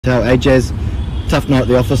So Ajaz, tough night at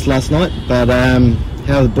the office last night, but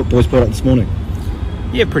how are the boys brought up this morning?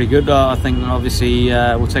 Yeah, pretty good. I think obviously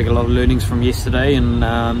we'll take a lot of learnings from yesterday, and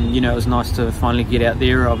it was nice to finally get out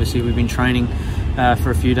there. Obviously we've been training for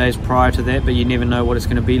a few days prior to that, but you never know what it's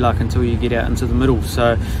going to be like until you get out into the middle.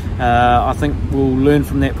 So I think we'll learn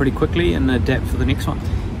from that pretty quickly and adapt for the next one.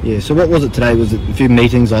 Yeah, so what was it today? Was it a few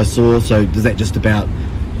meetings I saw? So is that just about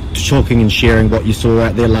talking and sharing what you saw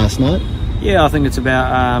out there last night? Yeah, I think it's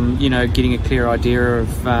about getting a clear idea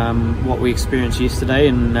of what we experienced yesterday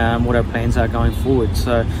and what our plans are going forward.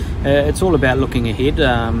 So it's all about looking ahead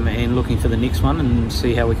and looking for the next one and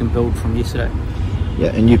see how we can build from yesterday.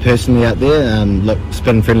 Yeah, and you personally out there, look,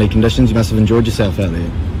 spin friendly conditions, you must have enjoyed yourself out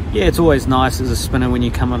there. Yeah, it's always nice as a spinner when you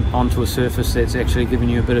come onto a surface that's actually giving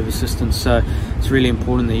you a bit of assistance. So it's really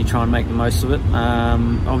important that you try and make the most of it.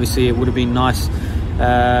 Obviously it would have been nice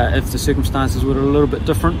if the circumstances were a little bit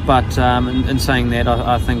different, but in saying that,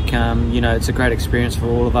 I think it's a great experience for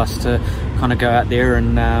all of us to kind of go out there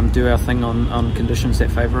and do our thing on conditions that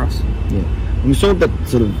favour us. Yeah, and we saw a bit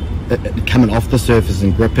sort of coming off the surface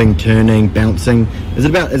and gripping, turning, bouncing. Is it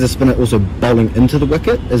about, as a spinner, also bowling into the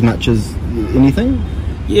wicket as much as anything?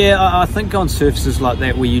 Yeah, I think on surfaces like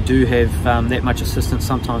that where you do have that much assistance,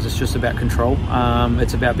 sometimes it's just about control.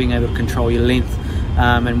 It's about being able to control your length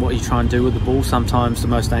and what you try and do with the ball. Sometimes the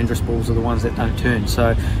most dangerous balls are the ones that don't turn,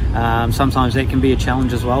 so sometimes that can be a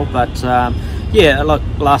challenge as well. But yeah, like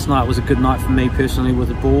last night was a good night for me personally with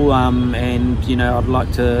the ball, and I'd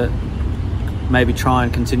like to maybe try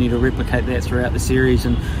and continue to replicate that throughout the series,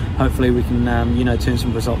 and hopefully we can turn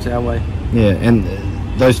some results our way. Yeah, and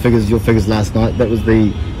those figures, your figures last night, that was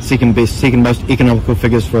the second most economical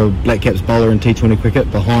figures for a Black Caps bowler in T20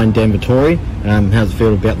 cricket, behind Dan Vittori. How's it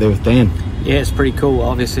feel about there with Dan? Yeah, it's pretty cool.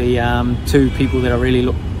 Obviously, two people that I really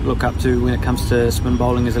look up to when it comes to spin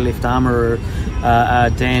bowling as a left armour are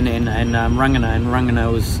Dan and Rangana. And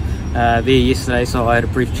Rangana was there yesterday, so I had a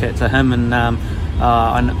brief chat to him, and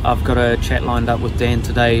I've got a chat lined up with Dan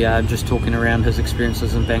today, just talking around his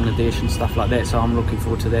experiences in Bangladesh and stuff like that, so I'm looking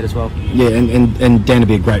forward to that as well. Yeah, and Dan would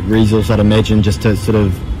be a great resource, I'd imagine, just to sort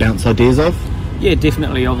of bounce ideas off. Yeah,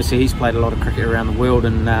 definitely. Obviously he's played a lot of cricket around the world,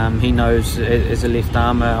 and he knows as a left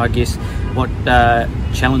armour, I guess, what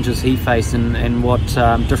challenges he faced and what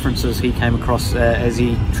differences he came across as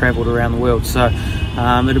he travelled around the world. So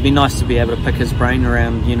it'll be nice to be able to pick his brain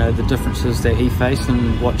around the differences that he faced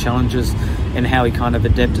and what challenges and how he kind of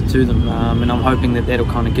adapted to them. And I'm hoping that that'll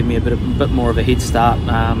kind of give me a bit more of a head start,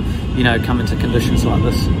 coming to conditions like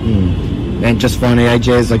this. And just finally,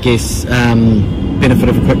 Ajaz, I guess benefit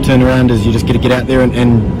of a quick turnaround is you just get to get out there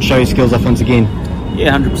and show your skills off once again.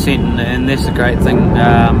 Yeah, 100%, and that's a great thing.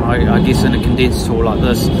 I guess in a condensed tour like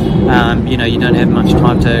this, you don't have much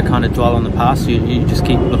time to kind of dwell on the past. You just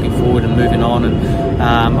keep looking forward and moving on, and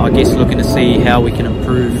I guess looking to see how we can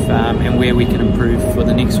improve and where we can improve for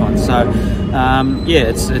the next one. So yeah,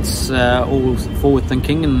 it's all forward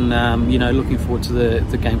thinking, and looking forward to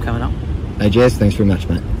the game coming up. Ajaz, thanks very much,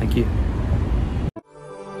 mate. Thank you.